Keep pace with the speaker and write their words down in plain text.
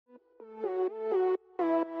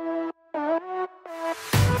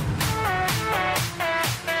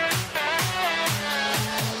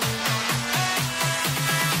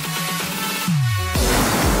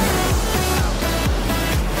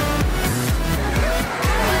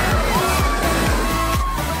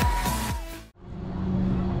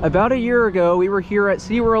About a year ago, we were here at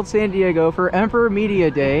SeaWorld San Diego for Emperor Media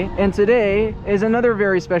Day, and today is another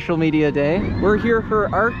very special media day. We're here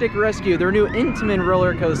for Arctic Rescue, their new Intamin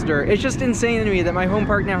roller coaster. It's just insane to me that my home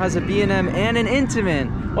park now has a B&M and an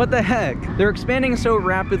Intamin. What the heck? They're expanding so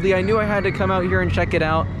rapidly, I knew I had to come out here and check it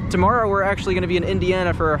out. Tomorrow we're actually going to be in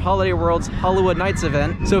Indiana for Holiday World's Hollywood Nights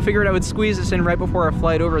event, so figured I would squeeze this in right before our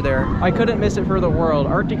flight over there. I couldn't miss it for the world.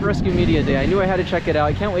 Arctic Rescue Media Day. I knew I had to check it out.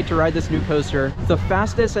 I can't wait to ride this new coaster. The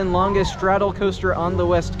fastest and longest straddle coaster on the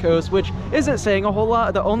West Coast, which isn't saying a whole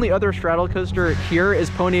lot. The only other straddle coaster here is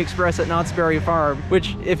Pony Express at Knott's Berry Farm,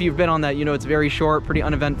 which if you've been on that, you know it's very short, pretty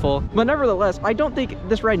uneventful. But nevertheless, I don't think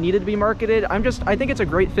this ride needed to be marketed. I think it's a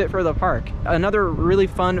great fit for the park. Another really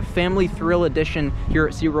fun family thrill edition here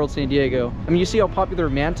at SeaWorld San Diego. I mean, you see how popular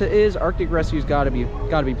Manta is. Arctic Rescue's gotta be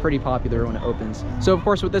pretty popular when it opens. So of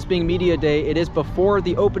course, with this being Media Day, it is before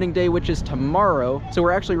the opening day, which is tomorrow. So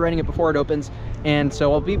we're actually riding it before it opens. And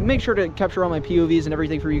so I'll make sure to capture all my POVs and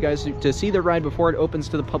everything for you guys to see the ride before it opens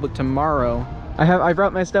to the public tomorrow. I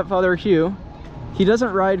brought my stepfather Hugh. He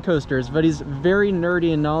doesn't ride coasters, but he's very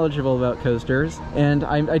nerdy and knowledgeable about coasters. And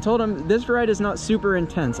I told him, this ride is not super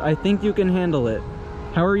intense. I think you can handle it.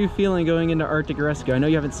 How are you feeling going into Arctic Rescue? I know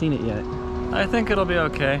you haven't seen it yet. I think it'll be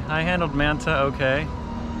okay. I handled Manta okay.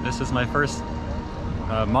 This is my first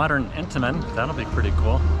modern Intamin. That'll be pretty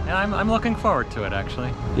cool. Yeah, I'm looking forward to it,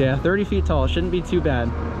 actually. Yeah, 30 feet tall. Shouldn't be too bad.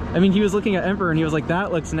 I mean, he was looking at Emperor and he was like,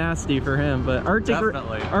 that looks nasty for him, but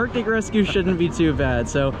Arctic Rescue shouldn't be too bad.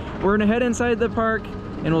 So we're gonna head inside the park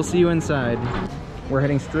and we'll see you inside. We're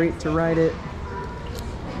heading straight to ride it.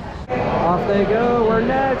 Off they go, we're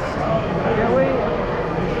next. Can't wait.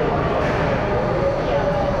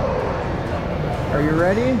 Are you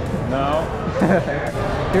ready? No.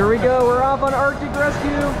 Here we go, we're off on Arctic Rescue.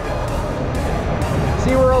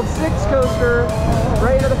 SeaWorld 6 coaster,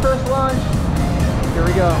 right into the first launch. Here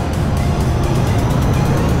we go.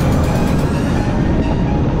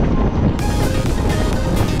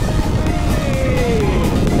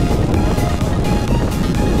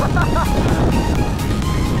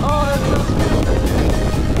 Oh, that's so smooth.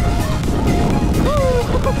 Woo!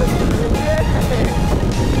 Yay!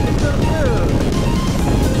 It's so smooth.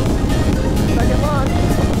 Second launch.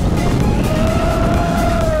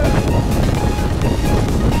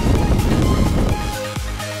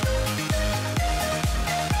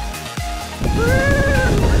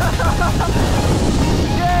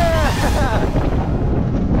 Yeah!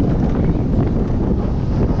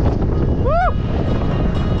 Woo!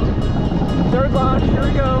 Third launch, here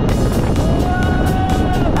we go.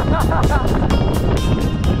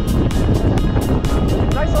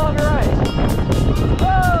 Nice long ride.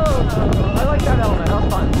 Whoa! I like that element, that was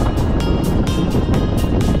fun.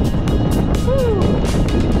 Woo!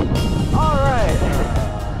 Alright.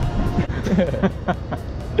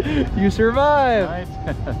 You survived.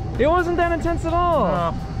 It wasn't that intense at all.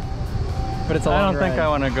 No. But it's a long I don't ride. think I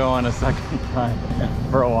want to go on a second time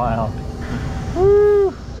for a while.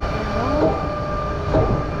 Woo!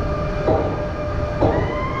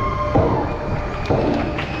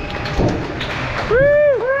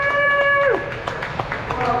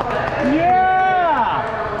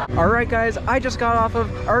 Alright guys, I just got off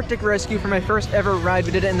of Arctic Rescue for my first ever ride.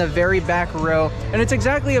 We did it in the very back row, and it's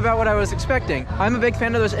exactly about what I was expecting. I'm a big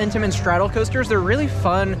fan of those Intamin straddle coasters. They're really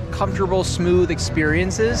fun, comfortable, smooth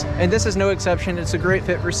experiences, and this is no exception. It's a great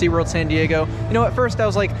fit for SeaWorld San Diego. You know, at first I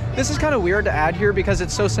was like, this is kind of weird to add here because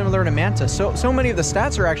it's so similar to Manta. So many of the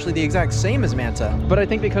stats are actually the exact same as Manta, but I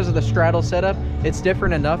think because of the straddle setup, it's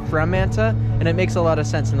different enough from Manta, and it makes a lot of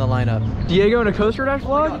sense in the lineup. Diego in a Coaster Dash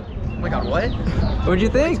vlog? Oh my god, what? What'd you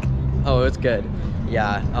think? Oh, it's good.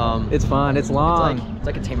 Yeah. It's fun. It's long. It's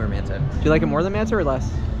like a tamer Manta. Do you like it more than Manta or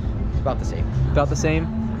less? It's about the same. About the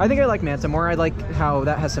same? I think I like Manta more. I like how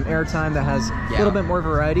that has some airtime, that has a little bit more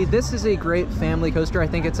variety. This is a great family coaster. I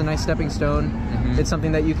think it's a nice stepping stone. It's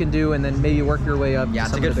something that you can do and then maybe work your way up. Yeah, to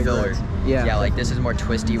it's some a of good the bigger filler. rides. Yeah. Yeah, like this is more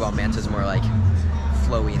twisty while Manta's more like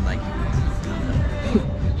flowy and like...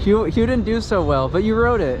 Hugh didn't do so well, but you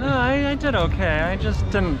rode it. No, I did okay. I just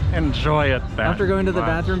didn't enjoy it that After going to the much.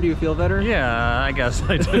 bathroom, do you feel better? Yeah, I guess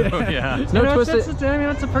I do, yeah. No You know, twisted... I mean,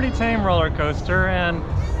 it's a pretty tame roller coaster, and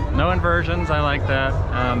no inversions. I like that.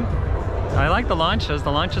 I like the launches.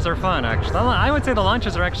 The launches are fun, actually. I would say the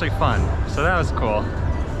launches are actually fun, so that was cool.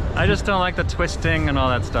 I just don't like the twisting and all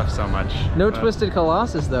that stuff so much. No Twisted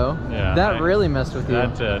Colossus though. Yeah. That really messed with you.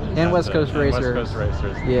 That did. And West Coast Racer. West Coast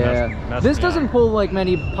Racers. Yeah. Messed This me doesn't up. pull like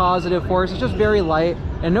many positive force. It's just very light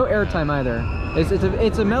and no airtime either.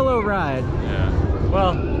 It's a mellow ride. Yeah. Well,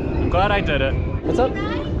 I'm glad I did it. What's up?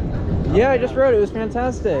 Yeah, I just rode it. It was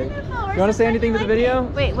fantastic. You want to say anything to the video?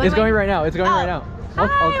 Wait, what It's am I- going right now. It's going right now.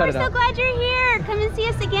 I'll cut we're it so out. glad you're here. Come and see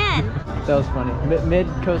us again. That was funny. Mid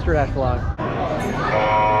coaster dash vlog.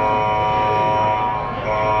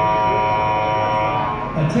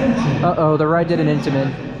 Attention. Uh-oh, the ride did an intimate.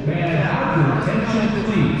 May I have your attention,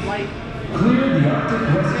 please? Clear the Arctic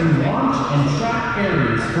Rescue launch and track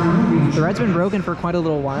areas for moving. The ride's been broken for quite a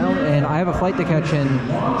little while, and I have a flight to catch in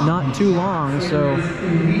not too long, so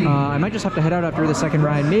I might just have to head out after the second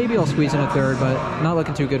ride. Maybe I'll squeeze in a third, but not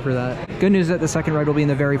looking too good for that. Good news is that the second ride will be in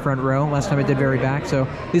the very front row. Last time I did very back, so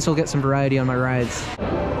at least I'll get some variety on my rides. All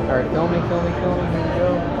right, filming. Here we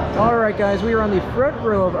go. All right, guys, we are on the front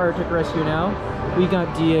row of Arctic Rescue now. We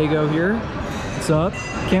got Diego here. What's up?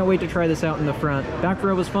 Can't wait to try this out in the front. Back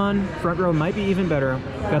row was fun. Front row might be even better.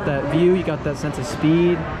 Got that view, you got that sense of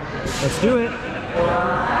speed. Let's do it.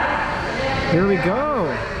 Here we go.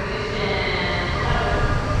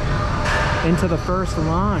 Into the first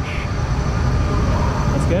launch.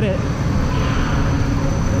 Let's get it.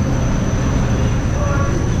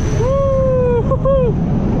 Woo!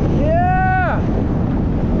 Yeah!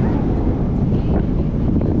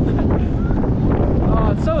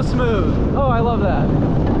 Oh, it's so smooth. Oh, I love that.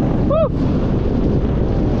 Woo!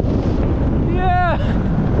 Yeah!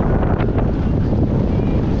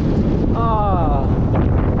 Ah.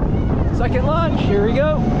 Second launch, here we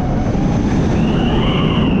go.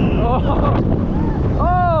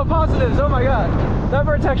 Oh, positives, oh my god. That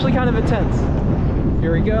part's actually kind of intense.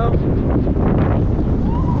 Here we go.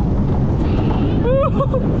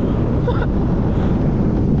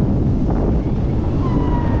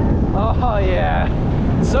 Oh yeah,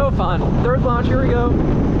 so fun. Third launch, here we go.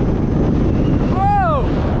 Whoa!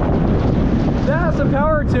 That has some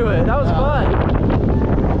power to it, that was fun.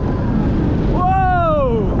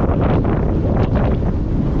 Whoa!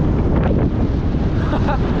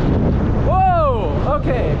 Whoa!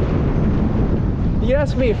 Okay. You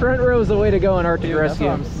asked me, front row is the way to go in Arctic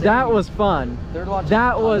Rescue. That was fun.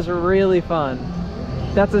 That was really fun.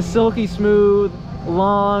 That's a silky smooth,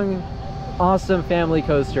 long, awesome family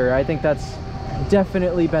coaster. I think that's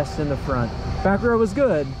definitely best in the front. Back row was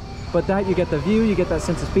good, but that you get the view, you get that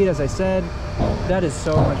sense of speed, as I said. That is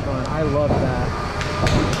so much fun. I love that.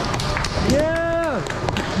 Yeah!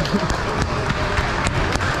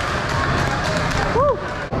 Woo!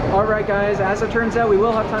 All right, guys, as it turns out, we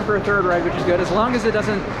will have time for a third ride, which is good, as long as it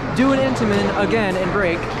doesn't do an Intamin again and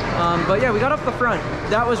break. But yeah, we got off the front.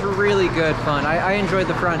 That was really good fun. I enjoyed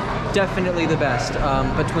the front, definitely the best.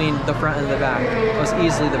 Between the front and the back, it was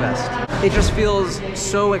easily the best. It just feels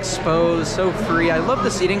so exposed, so free. I love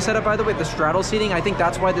the seating setup, by the way, the straddle seating. I think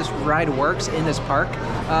that's why this ride works in this park.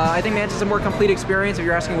 I think Manta's a more complete experience. If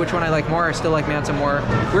you're asking which one I like more, I still like Manta more.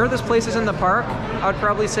 Where this place is in the park, I would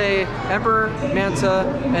probably say Emperor, Manta,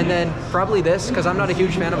 and then probably this, because I'm not a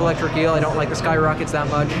huge fan of Electric Eel. I don't like the Skyrockets that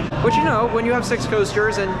much. But you know, when you have 6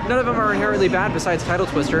 coasters, and none of them are inherently bad besides Tidal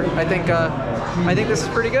Twister, I think this is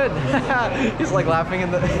pretty good. He's like laughing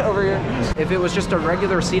in the over here. If it was just a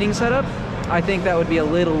regular seating setup, I think that would be a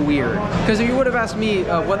little weird. Because if you would have asked me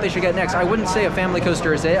what they should get next, I wouldn't say a family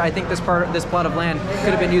coaster is it. I think this plot of land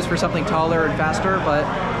could have been used for something taller and faster, but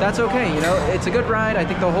that's okay, you know? It's a good ride. I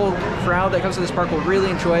think the whole crowd that comes to this park will really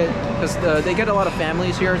enjoy it, because they get a lot of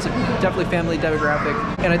families here. It's a definitely family demographic,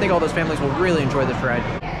 and I think all those families will really enjoy this ride.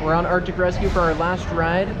 We're on Arctic Rescue for our last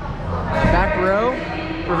ride. Back row,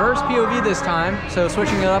 reverse POV this time, so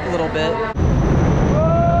switching it up a little bit.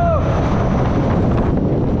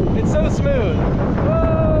 It's so smooth.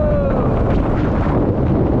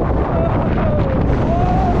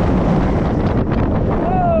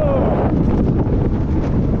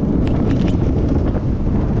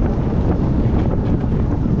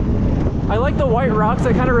 I like the white rocks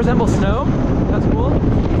that kind of resemble snow. That's cool.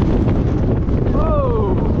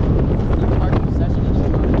 Whoa!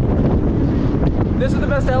 This is the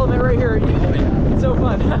best element right here. It's so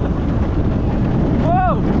fun.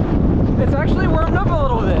 Whoa! It's actually warmed up a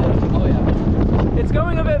little bit. Oh yeah. It's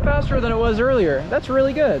going a bit faster than it was earlier. That's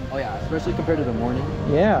really good. Oh yeah, especially compared to the morning.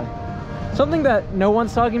 Yeah. Something that no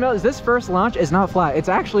one's talking about is this first launch is not flat. It's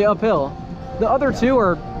actually uphill. The other two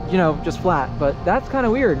are, you know, just flat, but that's kind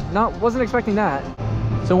of weird. Wasn't expecting that.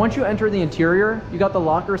 So once you enter the interior, you got the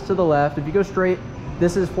lockers to the left. If you go straight,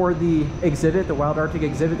 this is for the exhibit, the Wild Arctic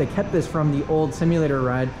exhibit. They kept this from the old simulator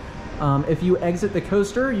ride. If you exit the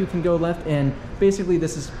coaster, you can go left, and basically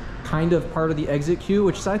this is kind of part of the exit queue,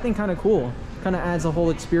 which is, I think, kind of cool. Kind of adds a whole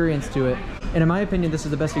experience to it. And in my opinion, this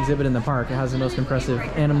is the best exhibit in the park. It has the most impressive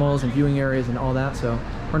animals and viewing areas and all that. So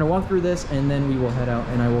we're gonna walk through this, and then we will head out,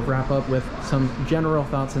 and I will wrap up with some general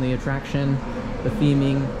thoughts on the attraction, the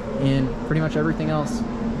theming, and pretty much everything else.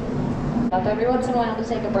 Every once in a while to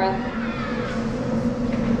take a breath.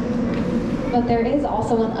 but there is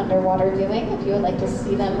also an underwater viewing if you would like to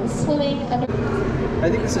see them swimming under. I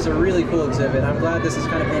think this is a really cool exhibit. I'm glad this is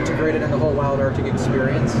kind of integrated in the whole Wild Arctic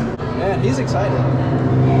experience. Man, he's excited.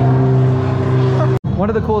 One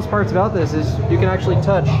of the coolest parts about this is you can actually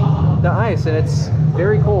touch the ice, and it's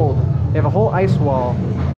very cold. They have a whole ice wall.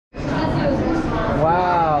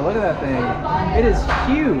 Wow, look at that thing. It is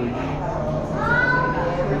huge.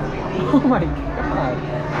 Oh my god.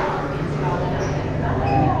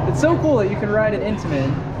 It's so cool that you can ride an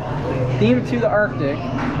Intamin themed to the Arctic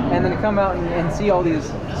and then come out and see all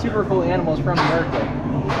these super cool animals from the Arctic.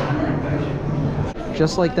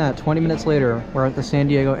 Just like that, 20 minutes later, we're at the San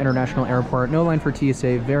Diego International Airport. No line for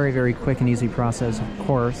TSA, very, very quick and easy process, of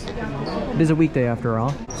course. It is a weekday after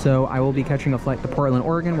all. So I will be catching a flight to Portland,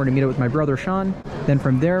 Oregon. We're gonna meet up with my brother, Sean. Then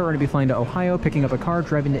from there, we're gonna be flying to Ohio, picking up a car,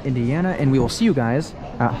 driving to Indiana, and we will see you guys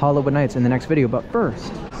at Hollywood Nights in the next video. But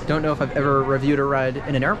first, don't know if I've ever reviewed a ride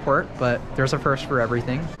in an airport, but there's a first for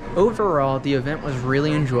everything. Overall, the event was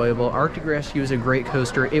really enjoyable. Arctic Rescue is a great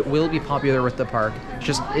coaster. It will be popular with the park.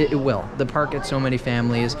 It will. The park gets so many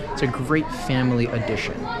families. It's a great family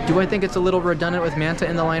addition. Do I think it's a little redundant with Manta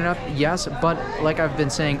in the lineup? Yes, but like I've been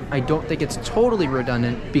saying, I don't think it's totally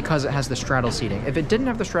redundant because it has the straddle seating. If it didn't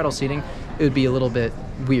have the straddle seating, it would be a little bit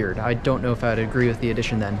weird. I don't know if I'd agree with the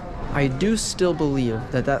addition then. I do still believe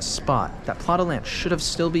that that spot, that plot of land, should have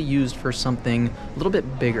still be used for something a little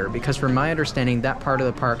bit bigger, because from my understanding, that part of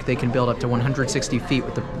the park, they can build up to 160 feet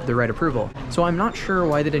with the right approval. So I'm not sure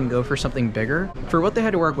why they didn't go for something bigger. For what they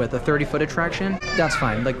had to work with, a 30-foot attraction, that's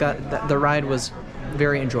fine. Like the ride was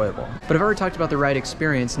very enjoyable. But I've already talked about the ride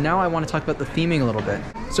experience. Now I want to talk about the theming a little bit.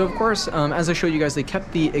 So of course, as I showed you guys, they kept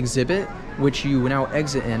the exhibit, which you now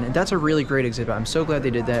exit in, and that's a really great exhibit. I'm so glad they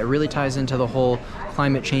did that. It really ties into the whole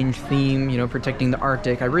climate change theme, you know, protecting the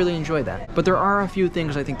Arctic. I really enjoy that. But there are a few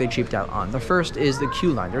things I think they cheaped out on. The first is the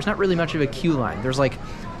queue line. There's not really much of a queue line. There's like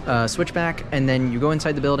switchback, and then you go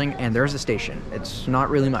inside the building and there's a station. It's not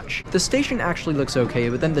really much. The station actually looks okay,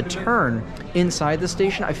 but then the turn inside the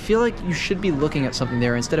station, I feel like you should be looking at something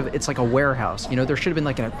there instead of it's like a warehouse. You know, there should have been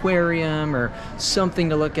like an aquarium or something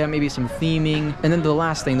to look at, maybe some theming. And then the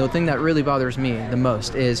last thing, the thing that really bothers me the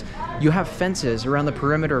most is you have fences around the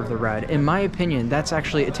perimeter of the ride. In my opinion, that's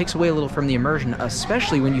actually, it takes away a little from the immersion,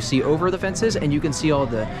 especially when you see over the fences and you can see all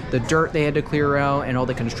the dirt they had to clear out and all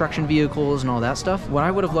the construction vehicles and all that stuff. What I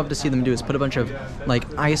would have loved to see them do is put a bunch of like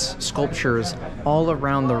ice sculptures all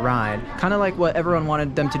around the ride, kind of like what everyone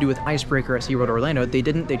wanted them to do with Icebreaker at SeaWorld Orlando. They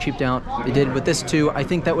didn't, they cheaped out. They did with this too. I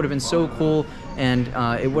think that would have been so cool, and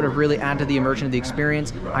it would have really added to the immersion of the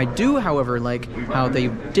experience. I do, however, like how they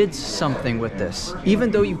did something with this. Even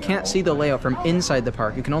though you can't see the layout from inside the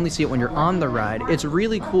park, you can only see it when you're on the ride. It's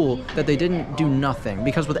really cool that they didn't do nothing,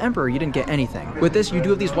 because with Emperor, you didn't get anything. With this, you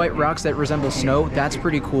do have these white rocks that resemble snow. That's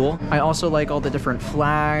pretty cool. I also like all the different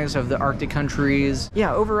flags of the Arctic countries.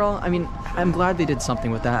 Yeah, overall, I mean, I'm glad they did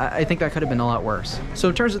something with that. I think that could have been a lot worse. So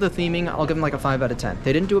in terms of the theming, I'll give them like a 5 out of 10.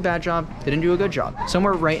 They didn't do a bad job. They didn't do a good job.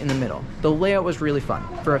 Somewhere right in the middle. The layout was really fun.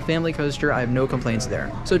 For a family coaster, I have no complaints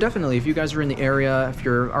there. So definitely, if you guys are in the area, if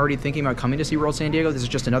you're already thinking about coming to SeaWorld San Diego, this is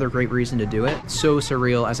just another great reason to do it. So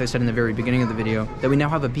surreal, as I said in the very beginning of the video, that we now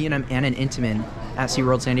have a B&M and an Intamin at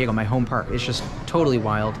SeaWorld San Diego, my home park. It's just totally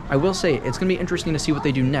wild. I will say, it's gonna be interesting to see what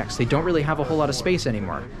they do next. They don't really have a whole lot of space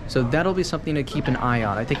anymore. So that'll be something to keep an eye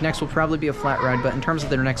on. I think next will probably be a flat ride, but in terms of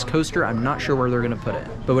their next coaster, I'm not sure where they're gonna put it.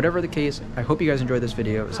 But whatever the case, I hope you guys enjoyed this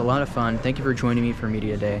video. It was a lot of fun. Thank you for joining me for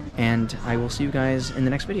Media Day, and I will see you guys in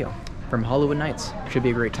the next video from Hollywood Nights. Should be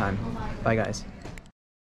a great time. Bye guys.